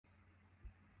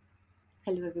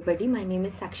Hello everybody, my name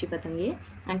is Sakshi Patange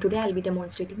and today I'll be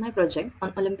demonstrating my project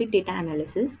on Olympic data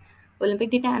analysis. Olympic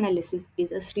data analysis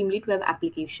is a Streamlit web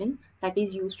application that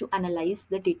is used to analyze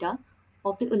the data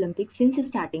of the Olympics since its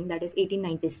starting, that is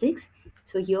 1896.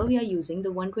 So here we are using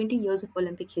the 120 years of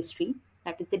Olympic history,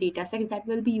 that is the data sets that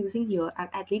we'll be using here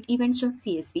are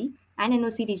athleteevents.csv and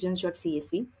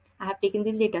nocregions.csv. I have taken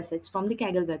these data sets from the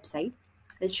Kaggle website.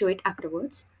 I'll show it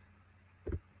afterwards.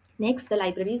 Next, the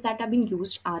libraries that have been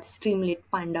used are Streamlit,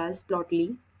 Pandas,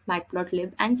 Plotly,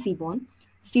 Matplotlib, and Seaborn.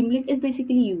 Streamlit is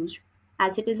basically used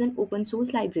as it is an open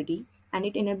source library and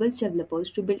it enables developers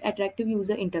to build attractive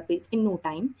user interface in no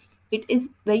time. It is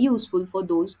very useful for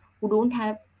those who don't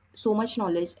have so much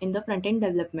knowledge in the front end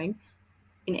development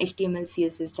in HTML,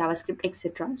 CSS, JavaScript,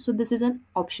 etc. So this is an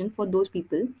option for those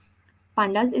people.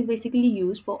 Pandas is basically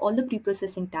used for all the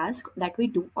pre-processing tasks that we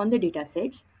do on the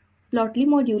datasets. Plotly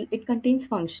module, it contains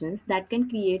functions that can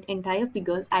create entire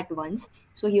figures at once.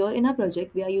 So here in our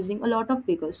project, we are using a lot of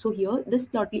figures. So here, this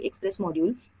Plotly Express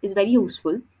module is very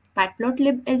useful.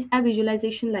 Matplotlib is a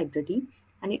visualization library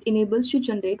and it enables to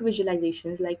generate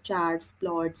visualizations like charts,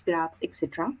 plots, graphs,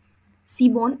 etc.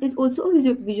 Seaborn is also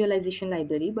a visualization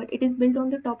library, but it is built on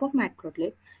the top of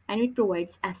Matplotlib and it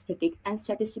provides aesthetic and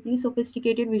statistically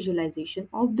sophisticated visualization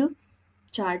of the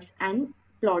charts and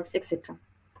plots, etc.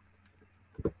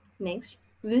 Next,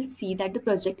 we will see that the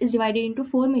project is divided into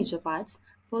four major parts.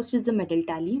 First is the medal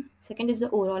tally, second is the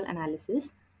overall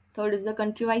analysis, third is the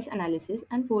country-wise analysis,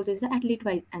 and fourth is the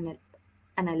athlete-wise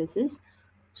analysis.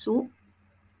 So,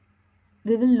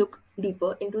 we will look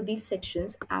deeper into these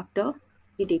sections after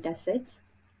the data sets.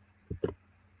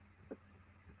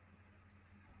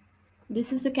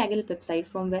 This is the Kaggle website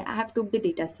from where I have took the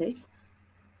data sets.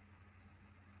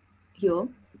 Here,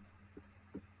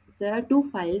 there are two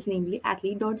files, namely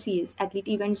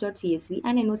athleteevents.csv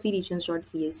and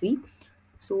nocregions.csv.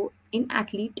 So in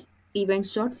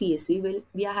athleteevents.csv,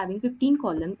 we are having 15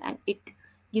 columns and it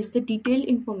gives the detailed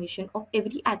information of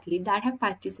every athlete that have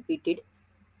participated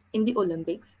in the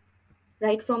Olympics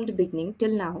right from the beginning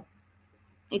till now.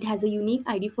 It has a unique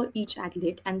ID for each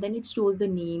athlete and then it stores the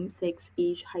name, sex,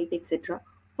 age, height, etc.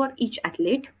 for each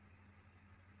athlete.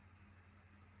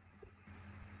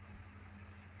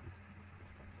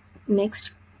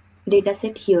 Next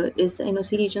dataset here is the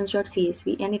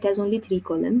nocregions.csv and it has only 3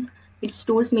 columns. It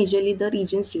stores majorly the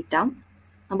regions data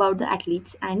about the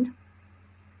athletes and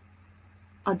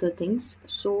other things.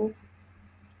 So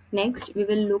next we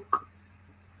will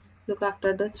look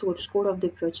after the source code of the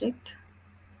project,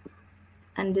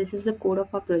 and this is the code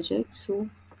of our project. So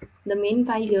the main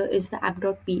file here is the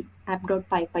app.py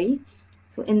file.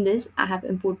 So in this I have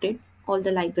imported all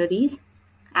the libraries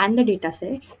and the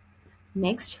datasets.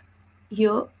 Next,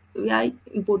 here we are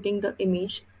importing the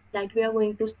image that we are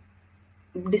going to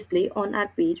display on our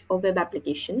page or web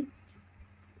application.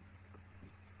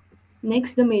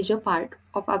 Next, the major part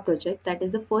of our project, that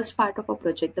is the first part of our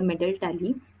project, the medal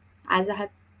tally. As I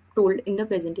have told in the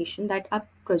presentation, that our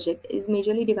project is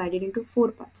majorly divided into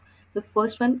four parts. The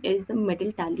first one is the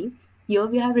medal tally. Here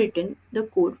we have written the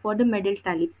code for the medal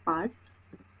tally part.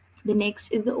 The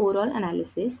next is the overall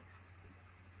analysis.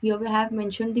 Here we have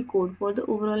mentioned the code for the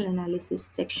overall analysis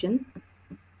section.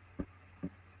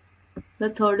 The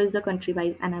third is the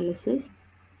country-wise analysis,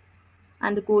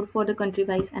 and the code for the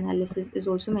country-wise analysis is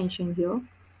also mentioned here.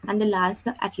 And the last,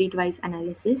 the athlete-wise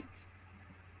analysis,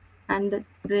 and the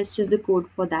rest is the code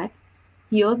for that.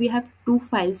 Here we have two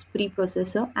files,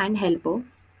 preprocessor and helper,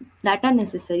 that are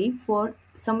necessary for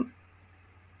some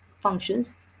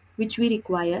functions which we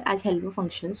require as helper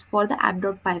functions for the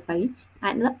app.py file,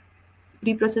 and the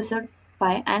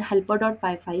preprocessor.py and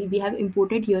helper.py file we have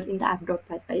imported here in the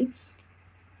app.py file.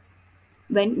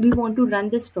 When we want to run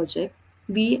this project,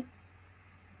 we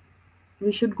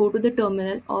should go to the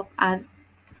terminal of our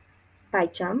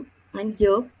PyCharm, and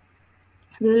here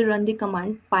we will run the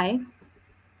command py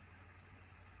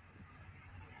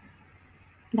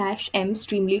 -m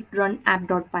streamlit run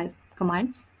app.py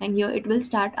command, and here it will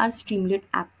start our Streamlit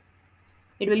app.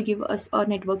 It will give us a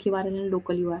network URL and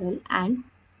local URL, and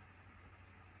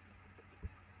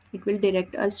it will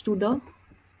direct us to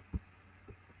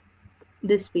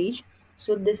this page.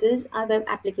 So this is our web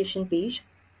application page.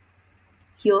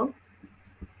 Here,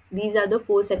 these are the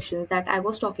four sections that I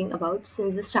was talking about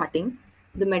since the starting: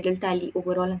 the medal tally,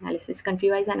 overall analysis,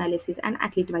 country-wise analysis, and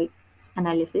athlete-wise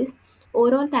analysis.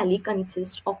 Overall tally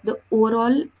consists of the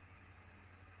overall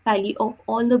tally of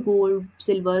all the gold,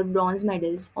 silver, bronze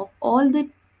medals of all the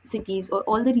cities or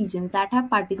all the regions that have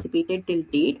participated till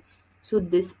date. So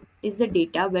this is the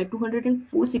data where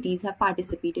 204 cities have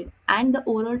participated and the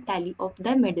overall tally of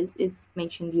their medals is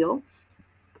mentioned here.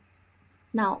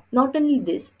 Now, not only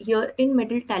this, here in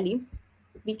medal tally,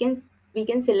 we can we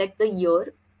can select the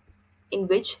year in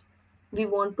which we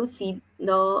want to see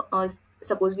the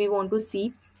suppose we want to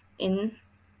see in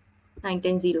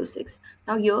 1906.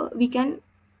 Now here we can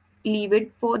leave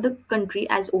it for the country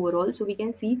as overall, so we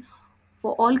can see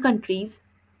for all countries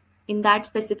in that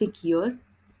specific year,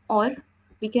 or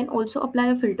we can also apply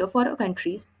a filter for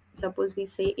countries. Suppose we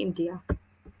say India,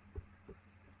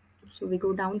 so we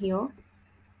go down here,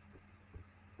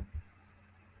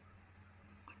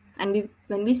 and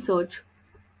when we search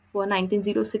for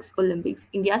 1906 Olympics,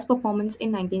 India's performance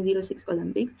in 1906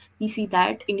 Olympics, we see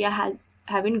that India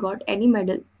haven't got any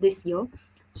medal this year.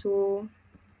 So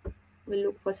we'll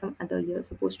look for some other year,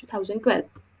 suppose 2012.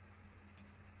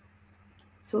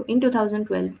 So in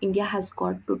 2012, India has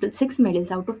got total 6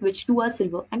 medals, out of which 2 are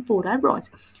silver and 4 are bronze.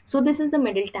 So this is the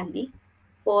medal tally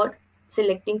for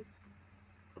selecting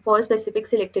for a specific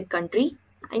selected country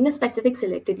in a specific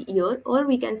selected year, or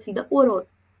we can see the overall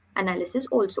analysis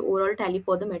also, overall tally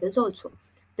for the medals also.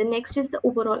 The next is the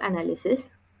overall analysis.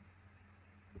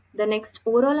 The next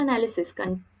overall analysis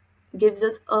gives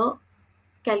us a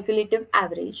calculative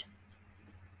average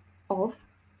of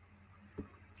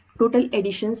total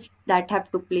editions that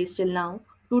have took place till now,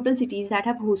 total cities that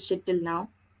have hosted till now,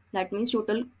 that means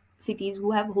total cities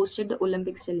who have hosted the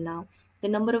Olympics till now, the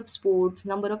number of sports,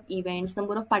 number of events,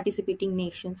 number of participating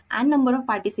nations, and number of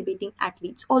participating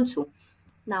athletes also.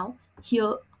 Now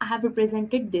here I have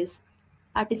represented this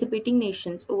participating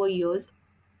nations over years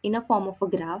in a form of a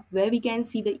graph where we can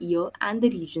see the year and the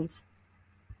regions.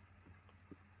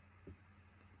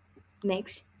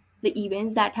 Next, the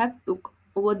events that have took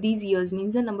over these years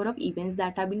means the number of events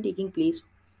that have been taking place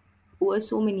over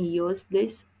so many years.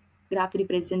 This graph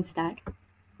represents that.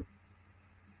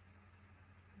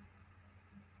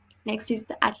 Next is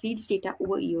the athletes data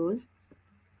over years.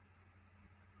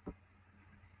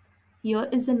 Here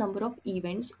is the number of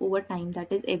events over time,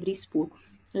 that is every sport.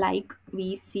 Like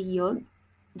we see here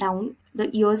down,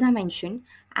 the years are mentioned,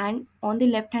 and on the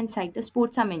left hand side the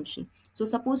sports are mentioned. So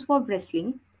suppose for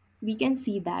wrestling, we can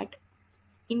see that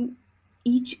in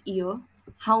each year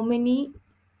how many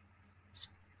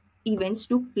events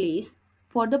took place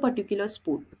for the particular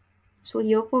sport. So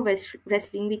here for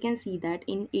wrestling, we can see that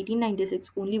in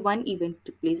 1896 only one event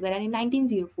took place, whereas in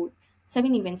 1904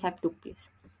 7 events have took place.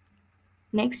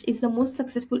 Next is the most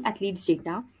successful athletes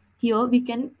data. Here we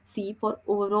can see for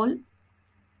overall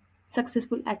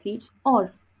successful athletes,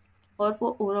 or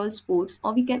for overall sports,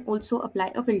 or we can also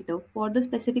apply a filter for the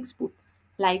specific sport.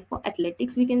 Like for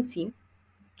athletics, we can see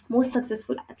most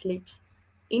successful athletes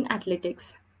in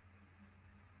athletics.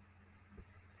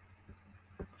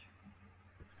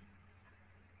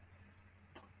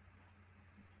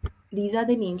 These are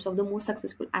the names of the most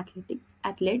successful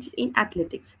athletes in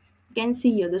athletics. You can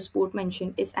see here the sport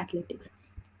mentioned is athletics.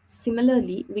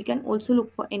 Similarly, we can also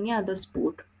look for any other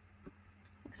sport.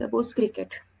 Suppose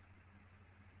cricket.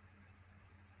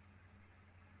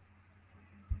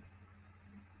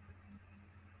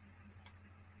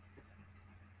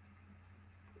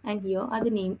 And here are the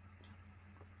names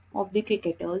of the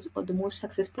cricketers or the most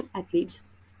successful athletes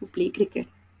who play cricket.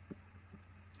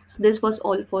 So this was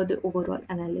all for the overall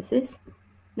analysis.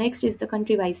 Next is the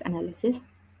country-wise analysis.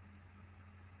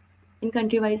 In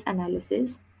country-wise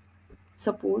analysis,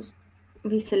 suppose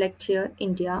we select here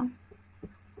India.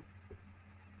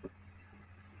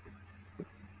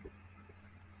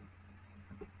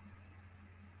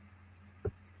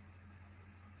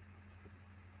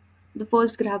 The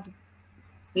first graph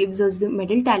gives us the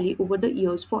medal tally over the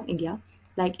years for India,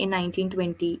 like in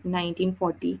 1920,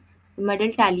 1940, the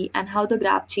medal tally and how the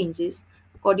graph changes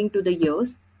according to the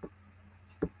years.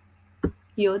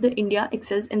 Here, the India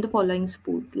excels in the following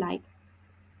sports, like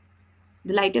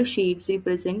the lighter shades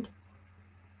represent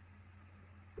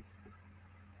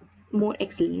more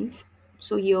excellence.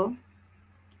 So here,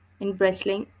 in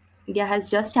wrestling, India has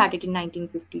just started in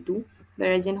 1952,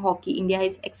 whereas in hockey, India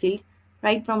has excelled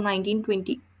right from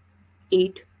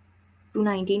 1928 to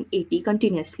 1980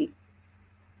 continuously.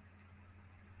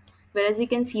 Whereas you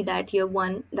can see that here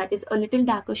one that is a little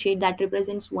darker shade that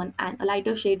represents 1 and a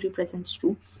lighter shade represents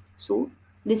 2. So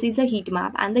this is a heat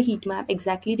map, and the heat map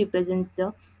exactly represents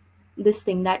the this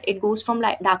thing that it goes from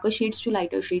darker shades to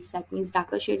lighter shades. That means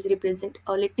darker shades represent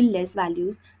a little less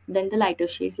values than the lighter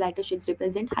shades. Lighter shades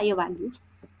represent higher values.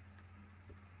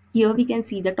 Here we can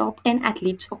see the top 10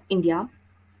 athletes of India.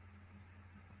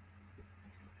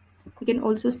 We can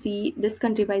also see this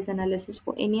country wise analysis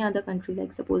for any other country,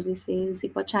 like suppose we say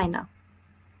for China.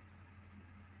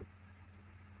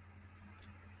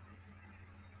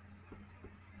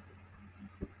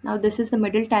 Now this is the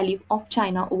medal tally of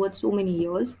China over so many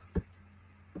years.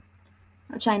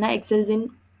 China excels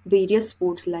in various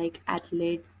sports like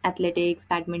athletics,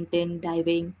 badminton,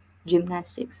 diving,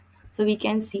 gymnastics. So we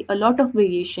can see a lot of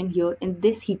variation here in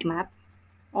this heat map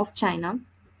of China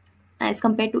as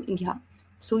compared to India.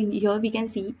 So here we can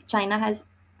see China has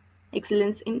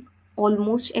excellence in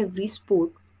almost every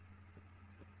sport,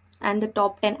 and the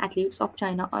top 10 athletes of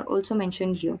China are also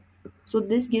mentioned here. So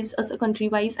this gives us a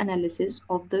country-wise analysis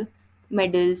of the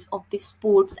medals, of the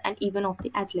sports, and even of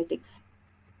the athletics.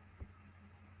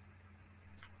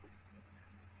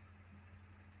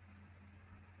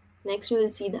 Next, we will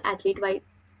see the athlete-wise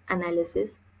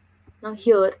analysis. Now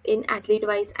here in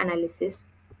athlete-wise analysis,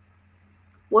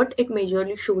 what it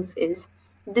majorly shows is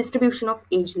distribution of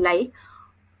age. Like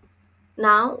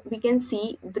now we can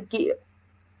see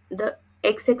the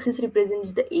x-axis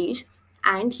represents the age,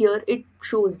 and here it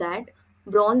shows that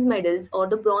bronze medals or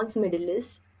the bronze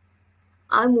medalists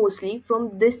are mostly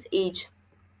from this age.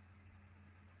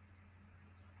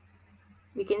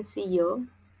 We can see here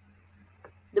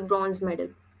the bronze medal.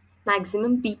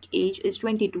 Maximum peak age is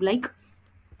 22. Like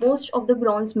most of the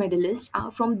bronze medalists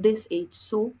are from this age.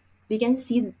 So we can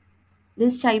see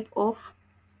this type of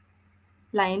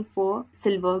line for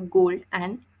silver, gold,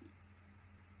 and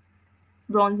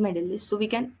bronze medalists. So we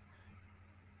can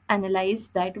analyze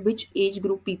that which age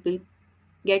group people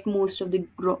get most of the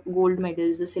gold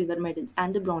medals, the silver medals,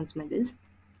 and the bronze medals.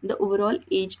 The overall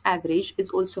age average is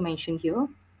also mentioned here.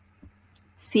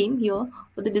 Same here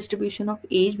for the distribution of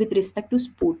age with respect to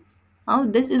sport. Now,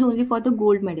 this is only for the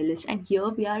gold medalist, and here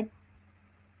we are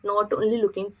not only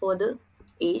looking for the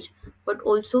age, but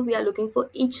also we are looking for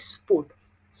each sport.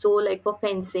 So, like for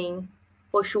fencing,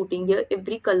 for shooting, here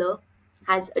every color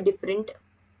has a different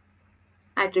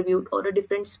attribute or a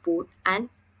different sport, and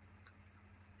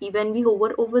when we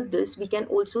hover over this, we can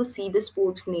also see the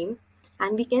sports name,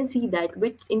 and we can see that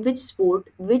which sport,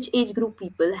 which age group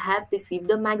people have received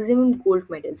the maximum gold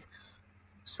medals.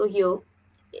 So here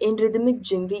in rhythmic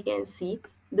gym, we can see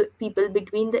the people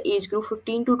between the age group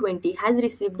 15 to 20 has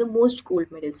received the most gold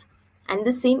medals, and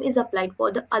the same is applied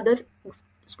for the other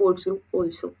sports group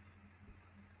also.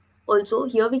 Also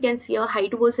here we can see a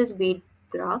height versus weight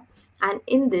graph, and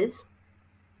in this,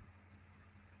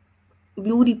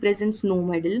 blue represents no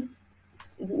medal.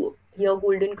 Here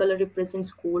golden color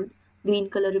represents gold, green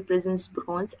color represents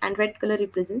bronze, and red color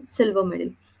represents silver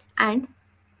medal. And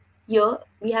here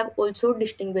we have also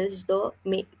distinguished the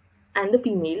male and the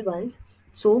female ones,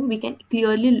 so we can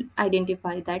clearly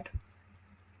identify that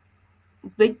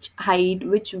which height,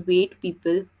 which weight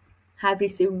people have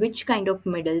received which kind of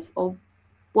medals, or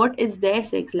what is their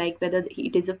sex, like whether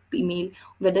it is a female,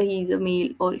 whether he is a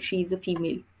male or she is a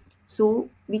female. So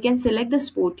we can select the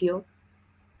sport here,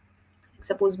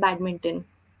 suppose badminton.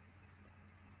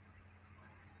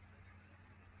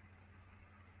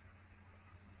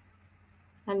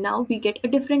 And now we get a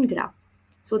different graph.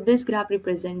 So this graph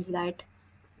represents that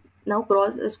now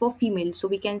cross is for female. So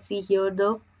we can see here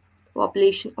the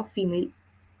population of female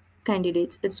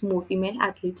candidates is more, female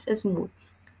athletes is more.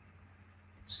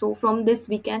 So from this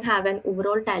we can have an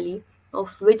overall tally of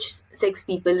which sex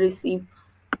people receive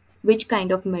which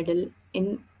kind of medal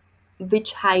in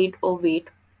which height or weight.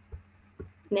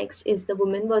 Next is the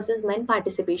women versus men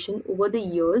participation over the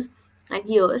years, and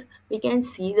here we can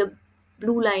see the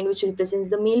blue line which represents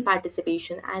the male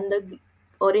participation and the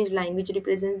orange line which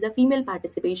represents the female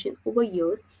participation over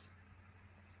years,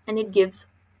 and it gives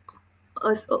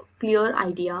us a clear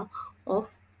idea of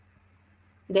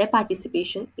their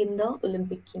participation in the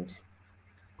Olympic Games.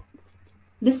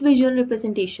 This visual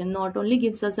representation not only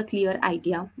gives us a clear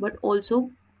idea but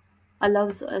also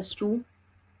allows us to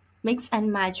mix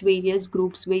and match various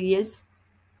groups, various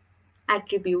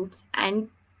attributes, and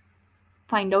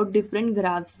find out different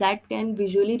graphs that can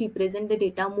visually represent the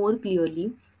data more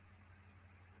clearly.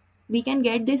 We can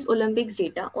get this Olympics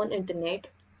data on internet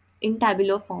in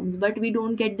tabular forms, but we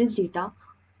don't get this data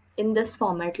in this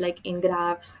format like in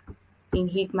graphs, in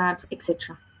heat maps,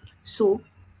 etc. So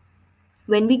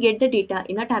when we get the data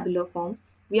in a tabular form,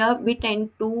 we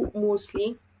tend to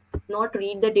mostly not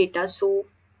read the data so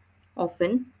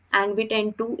often, and we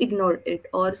tend to ignore it,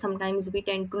 or sometimes we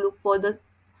tend to look for the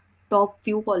top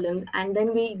few columns and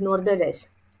then we ignore the rest.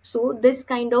 So this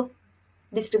kind of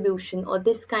distribution or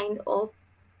this kind of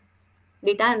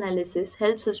data analysis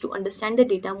helps us to understand the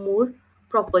data more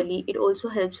properly. It also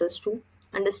helps us to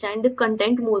understand the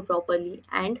content more properly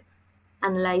and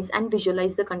analyze and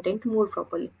visualize the content more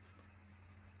properly.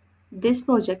 This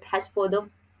project has further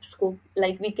scope,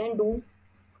 like we can do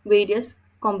various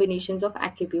combinations of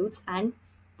attributes and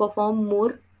perform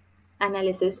more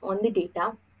analysis on the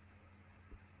data.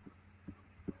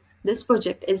 This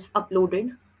project is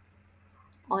uploaded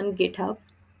on GitHub,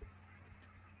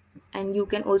 and you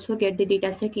can also get the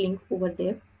dataset link over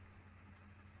there.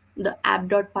 The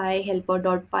app.py,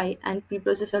 helper.py, and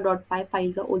preprocessor.py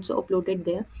files are also uploaded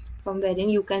there, from wherein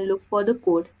you can look for the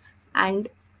code and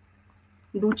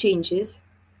do changes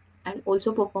and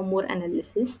also perform more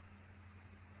analysis.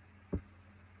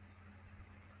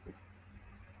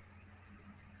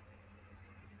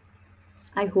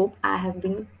 I hope I have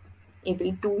been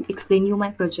able to explain you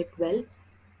my project well.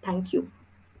 Thank you.